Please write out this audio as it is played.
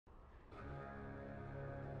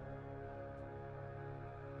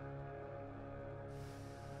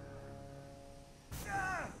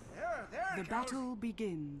The battle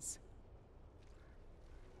begins.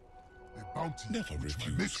 A bounty Never which my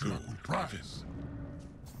refuse matriarch gold, will prize.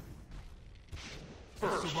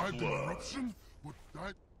 Survived the eruption, but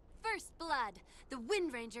that... First blood! The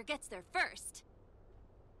Wind Ranger gets there first!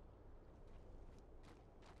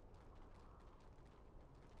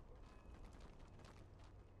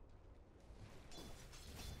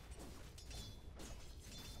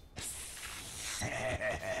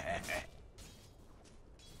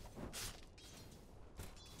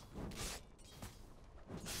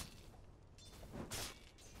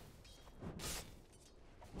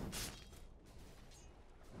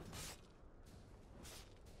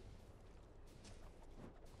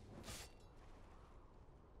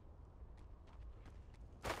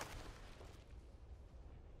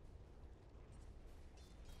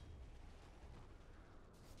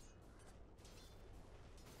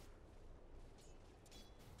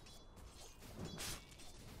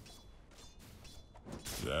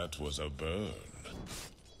 That was a burn.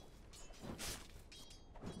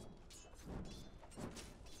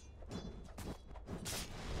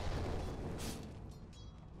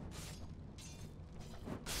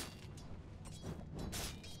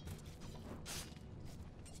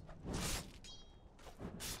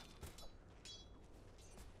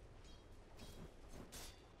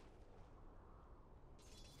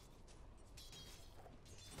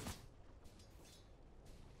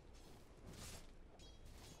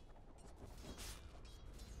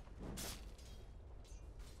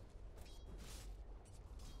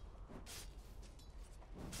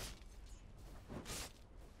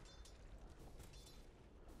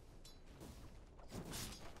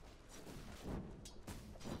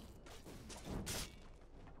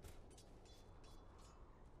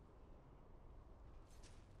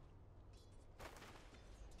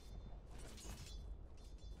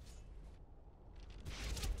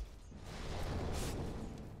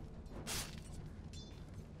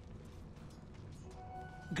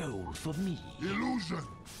 Gold for me. Illusion!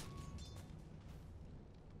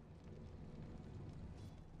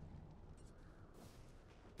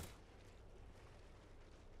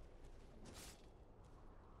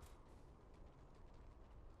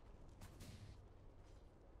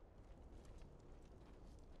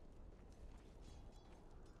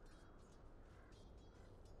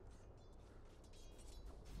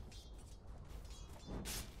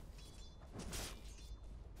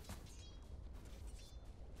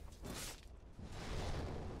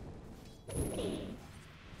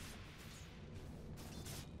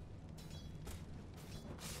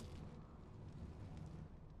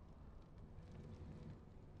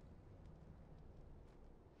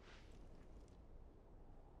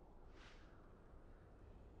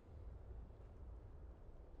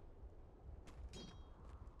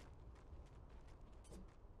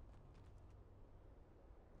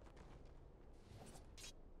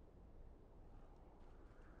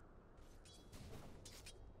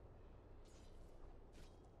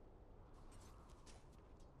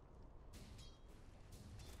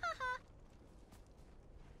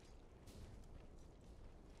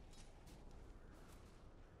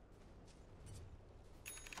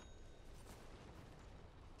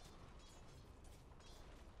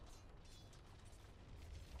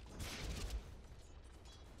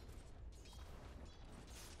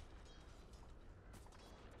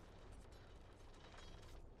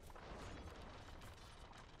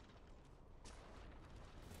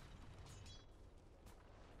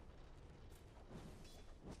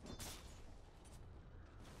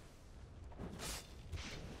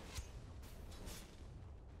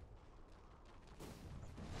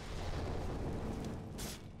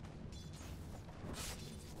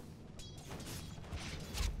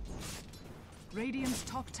 Radiant's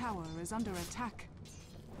top tower is under attack.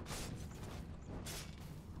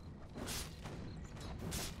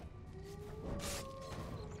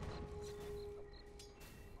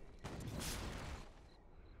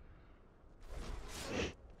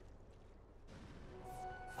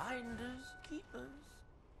 Finders, keepers.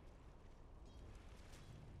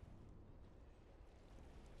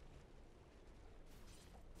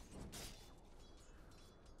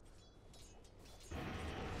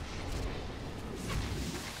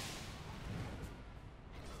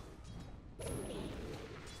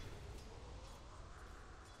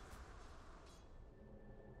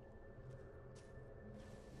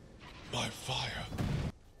 By fire.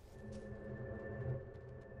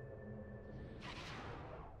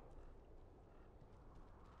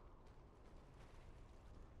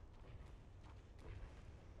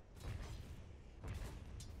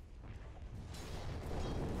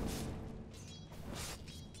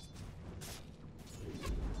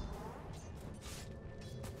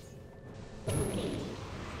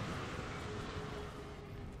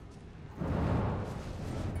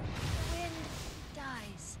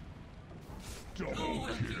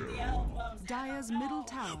 Dire's middle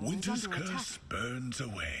tower is Winter's under attack. curse burns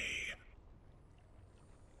away.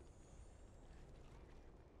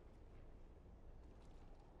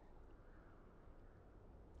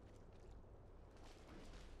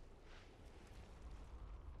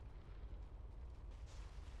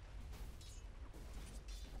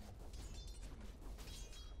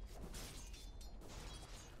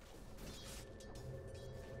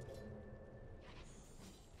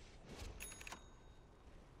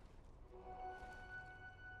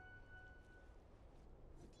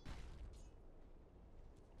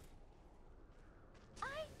 I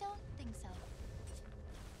don't think so.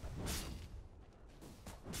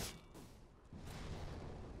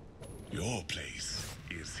 Your place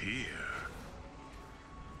is here.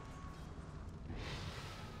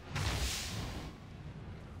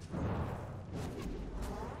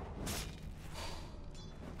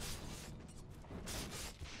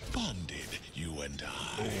 Bonded, you and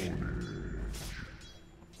I.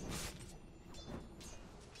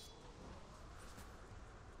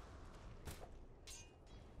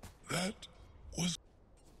 That was...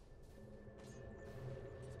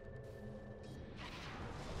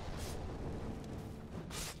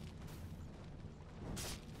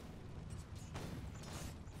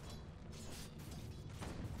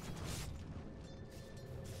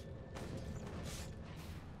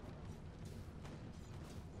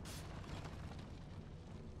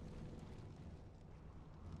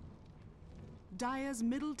 Dire's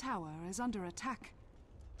middle tower is under attack.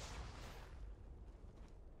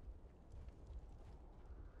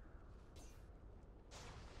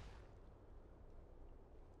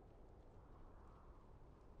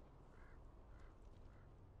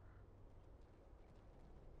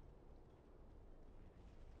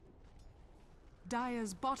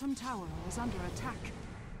 Dire's bottom tower is under attack.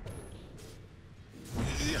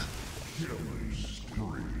 Yeah. Killing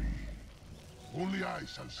spree. Only I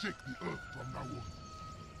shall shake the earth from now on.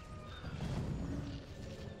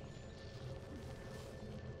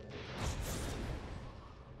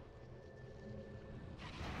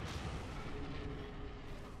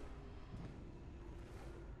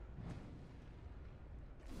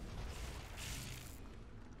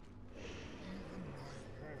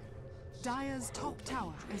 Dire's top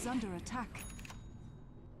tower is under attack.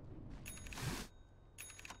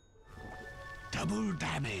 Double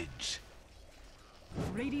damage.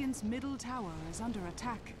 Radiant's middle tower is under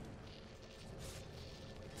attack.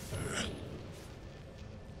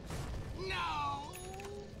 No!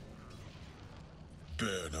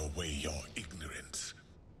 Burn away your ignorance.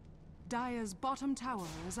 Dire's bottom tower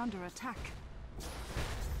is under attack.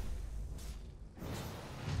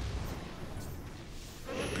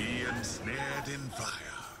 Be ensnared in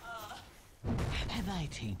fire. Have I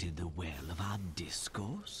tainted the well of our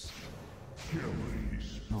discourse? Killing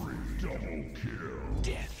spree. Double kill.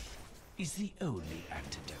 Death is the only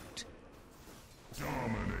antidote.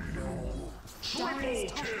 Dominating.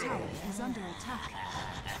 Dire's top tower is under attack.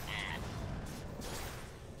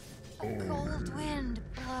 A cold wind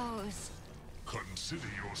blows. Consider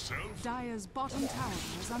yourself. Dire's bottom tower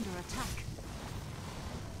is under attack.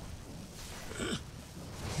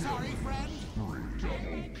 Sorry, friend.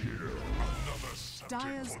 Double kill. Another subject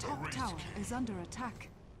Dire's for the top race. tower is under attack.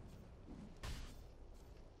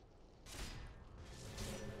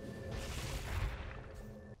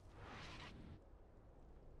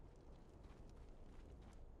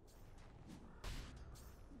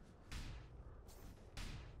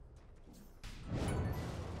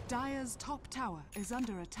 Dire's top tower is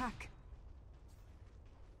under attack.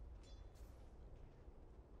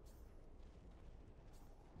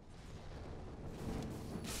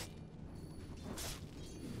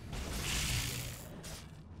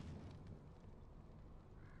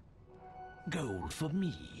 Gold for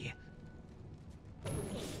me.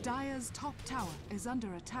 Dire's top tower is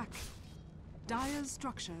under attack. Dire's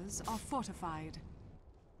structures are fortified.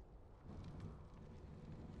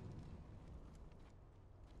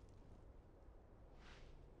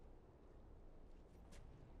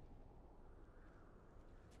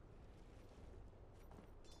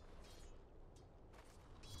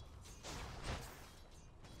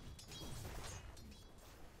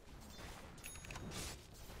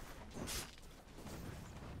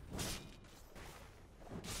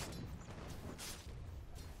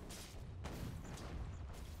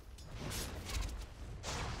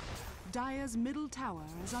 Dire's middle tower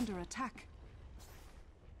is under attack.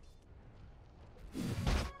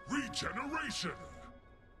 Regeneration!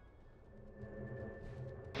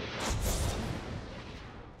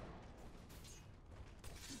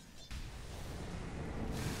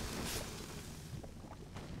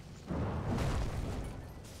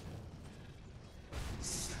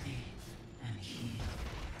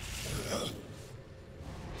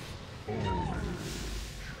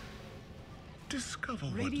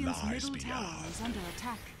 Discover what Radiant's lies middle tower beyond. is under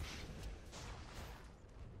attack.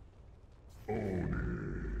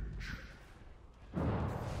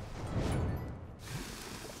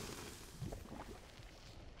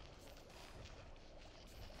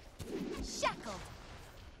 Shackled.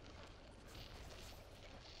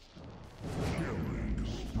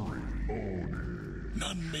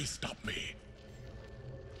 None may stop me.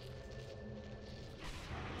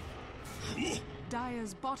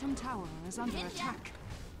 Dire's bottom tower is under attack.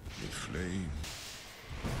 The flame.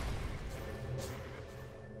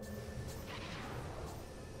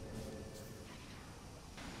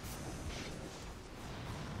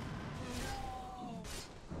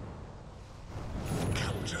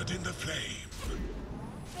 Captured in the flame.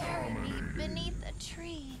 Bury me beneath a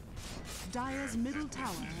tree. Dire's middle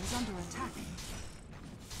tower is under attack.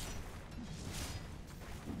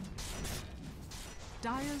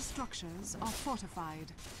 Dire's structures are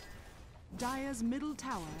fortified. Dire's middle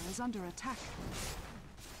tower is under attack.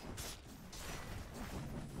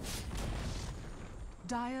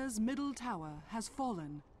 Dire's middle tower has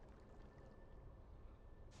fallen.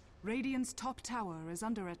 Radiant's top tower is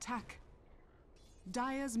under attack.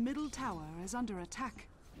 Dire's middle tower is under attack.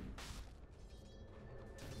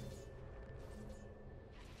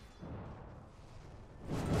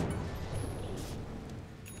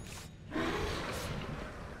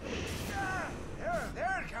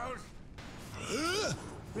 There it goes.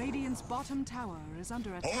 Radiant's bottom tower is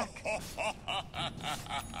under attack.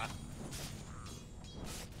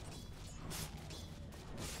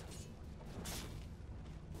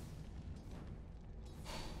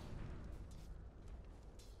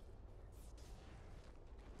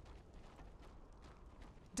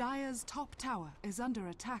 Dire's top tower is under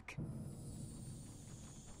attack.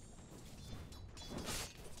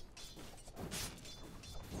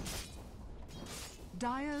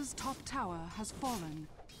 Dire's top tower has fallen.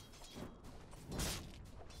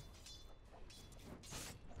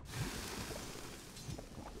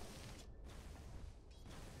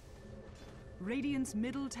 Radiant's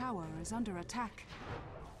middle tower is under attack.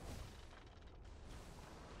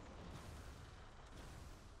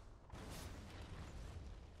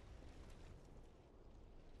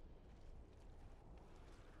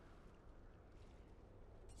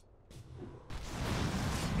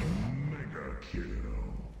 Mega kill.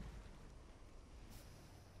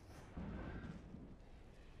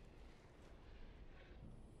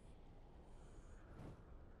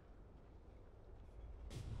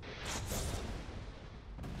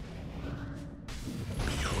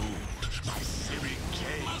 Behold, my searing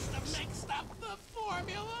gaze. Must have mixed up the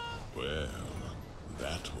formula. Well,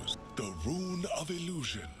 that was the rune of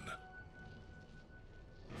illusion.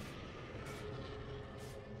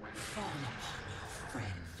 Fall upon me,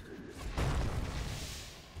 friend.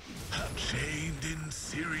 Chained in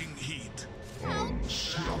searing heat.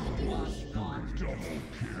 Unstoppable spirit. Double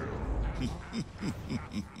kill.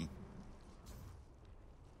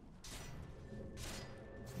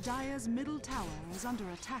 Dire's middle tower is under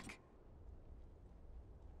attack.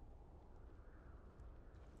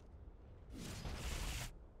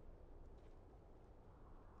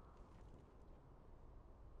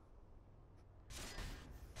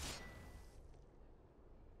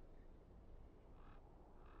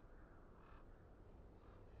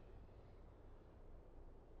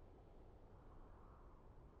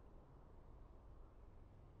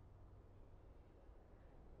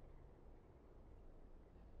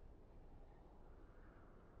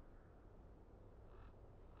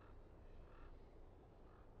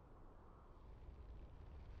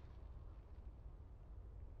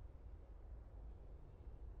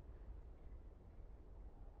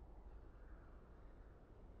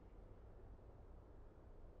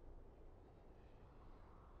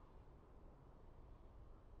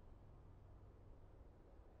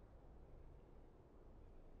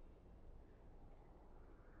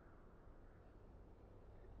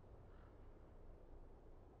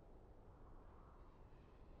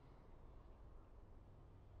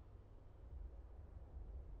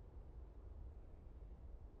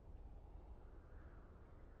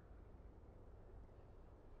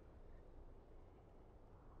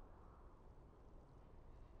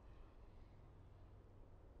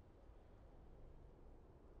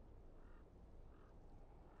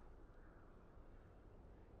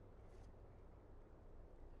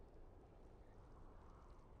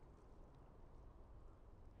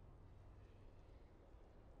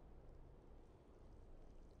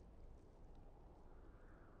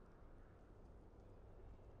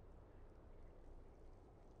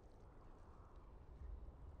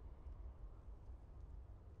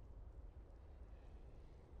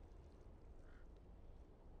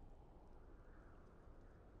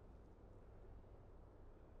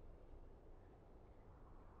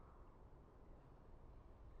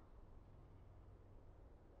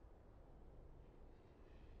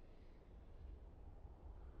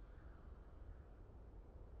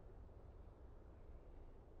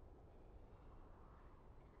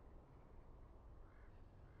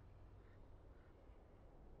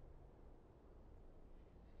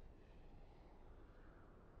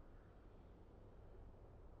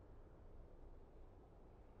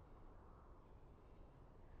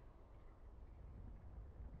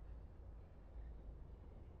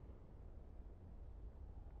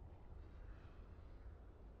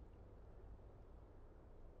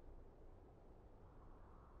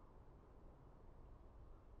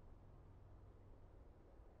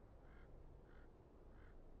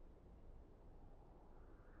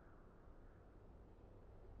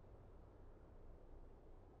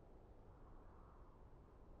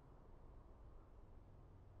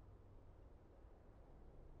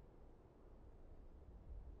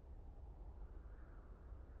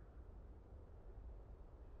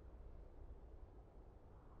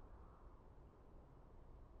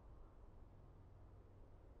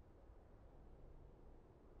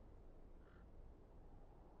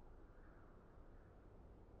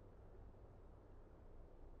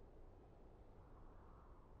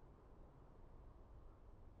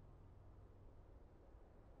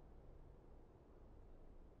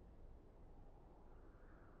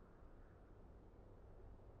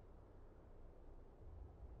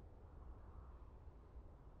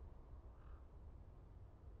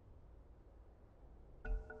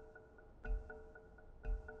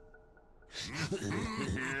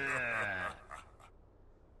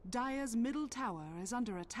 Dire's middle tower is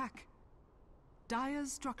under attack.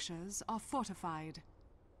 Dire's structures are fortified.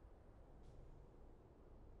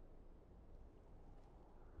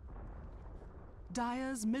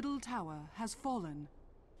 Dire's middle tower has fallen.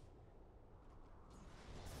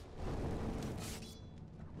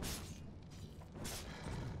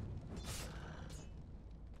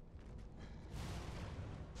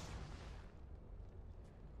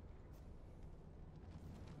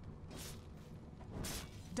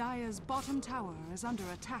 Dire's bottom tower is under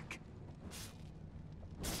attack.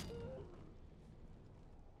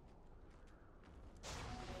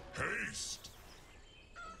 Haste!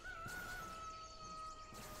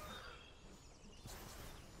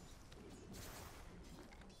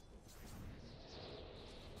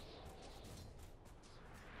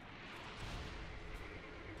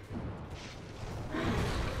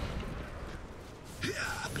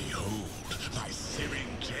 Behold, my searing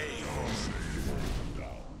chaos.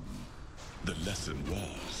 The lesson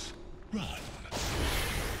was, run.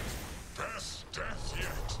 Best death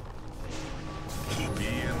yet! Be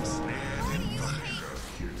ensnared in fire.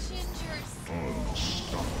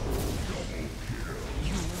 Unstoppable double kill.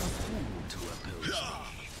 You were a fool to oppose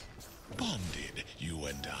me. Bonded, you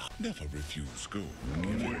and I. Never refuse gold.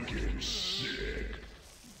 Wicked sick.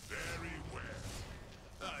 Very well.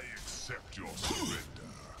 I accept your surrender.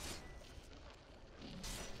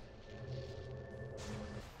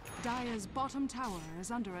 Dire's bottom tower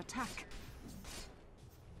is under attack.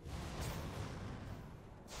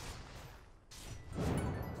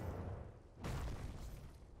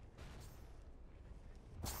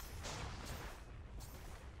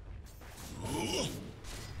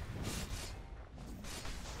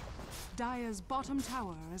 Dire's bottom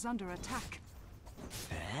tower is under attack.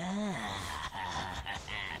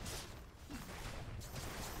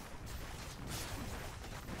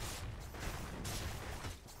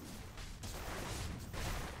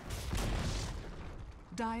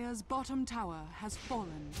 Dire's bottom tower has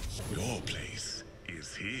fallen. Your place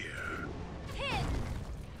is here. Hit!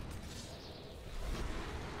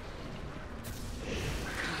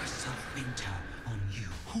 Curse of winter on you.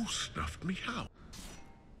 Who snuffed me out?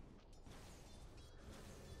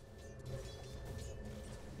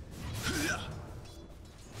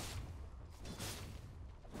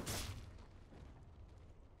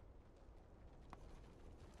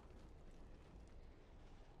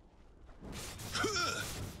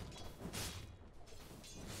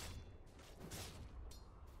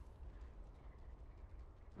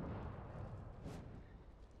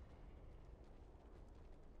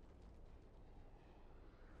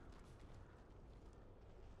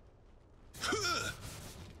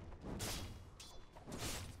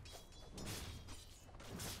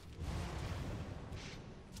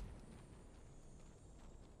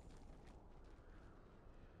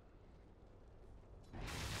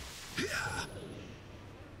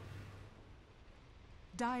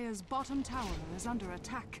 Dire's bottom tower is under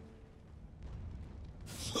attack.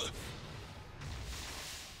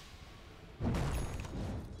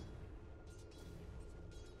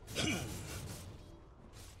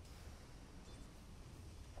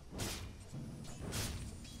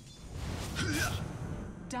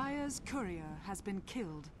 Dire's courier has been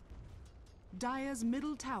killed. Dire's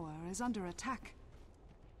middle tower is under attack.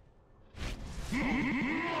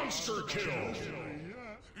 Monster kill!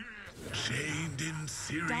 Chained in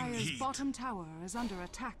searing Dire's heat. bottom tower is under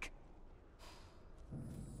attack.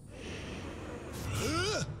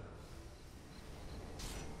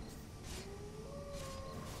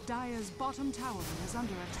 Dire's bottom tower is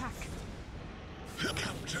under attack.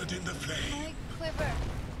 Captured in the flame. My quiver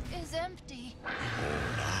is empty. All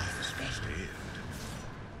arms must end.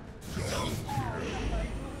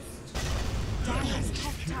 Dire's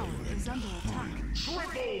top tower is under attack.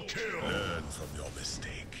 Triple kill! Learn from your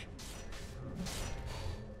mistake.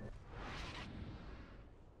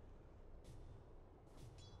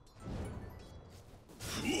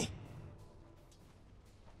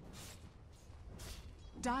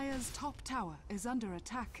 Dire's top tower is under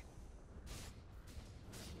attack.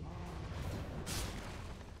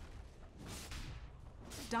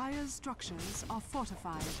 Dire's structures are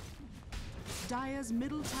fortified. Dire's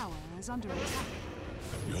middle tower is under attack.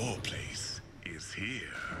 Your place is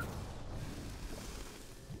here.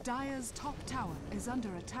 Dire's top tower is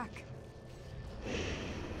under attack.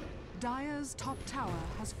 Dire's top tower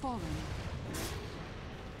has fallen.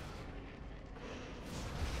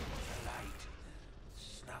 Light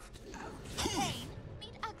snuffed out. Pain,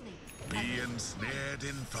 meet ugly. Be ensnared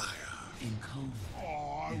in fire. In cold.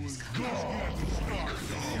 Oh, I was just getting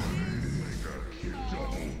started.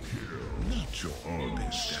 Double kill. your orb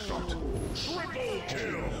is shot. Triple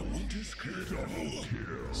kill! Double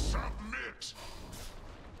kill! Submit!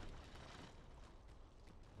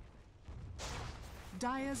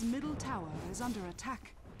 Dire's middle tower is under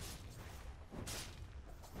attack.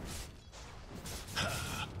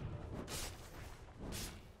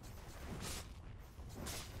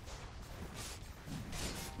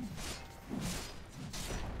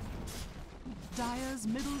 Dire's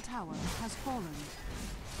middle tower has fallen.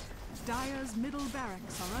 Dire's middle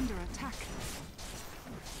barracks are under attack.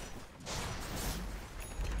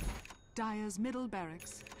 Dire's middle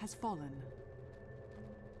barracks has fallen.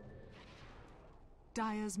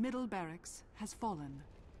 Dire's middle barracks has fallen.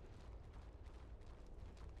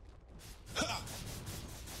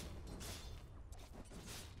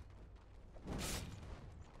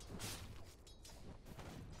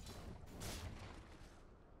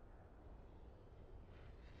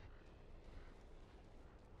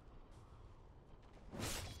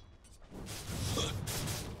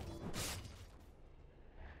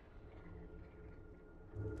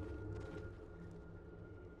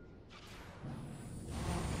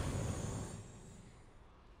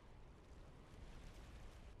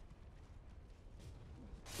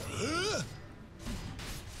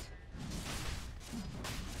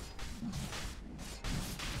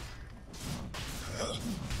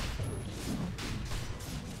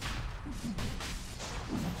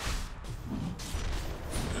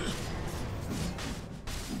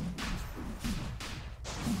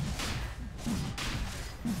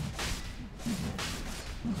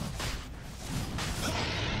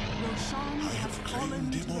 I have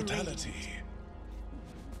claimed immortality.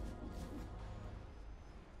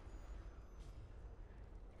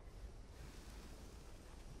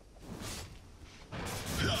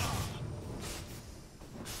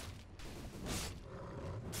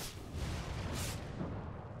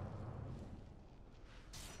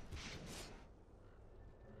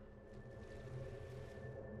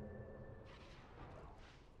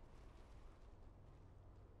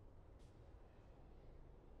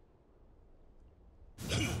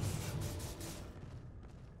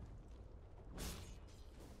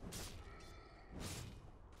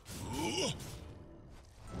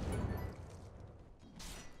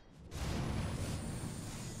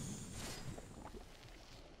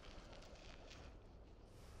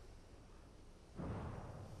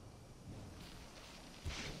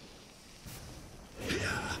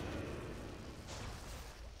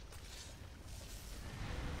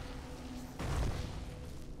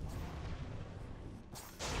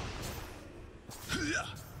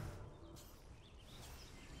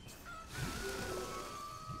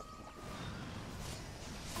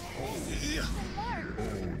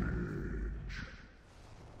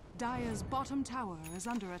 Dire's bottom tower is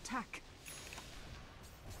under attack.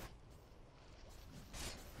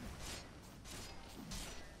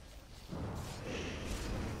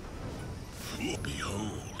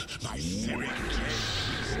 Behold, my secret.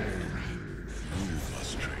 You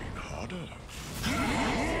must train harder.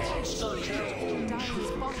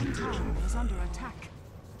 Dire's bottom tower is under attack.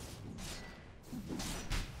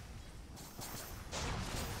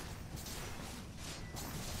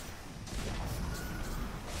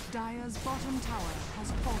 Dire's bottom tower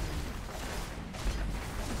has fallen.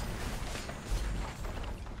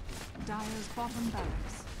 Dire's bottom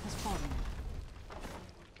barracks has fallen.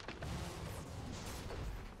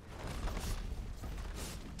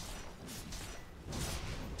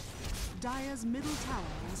 Dire's middle tower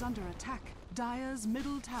is under attack. Dire's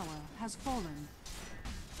middle tower has fallen.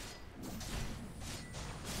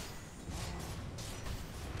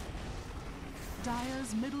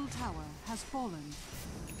 Dire's middle tower has fallen.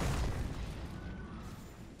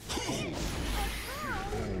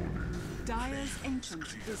 Dire's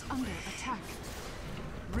ancient is under attack.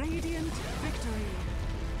 Radiant victory!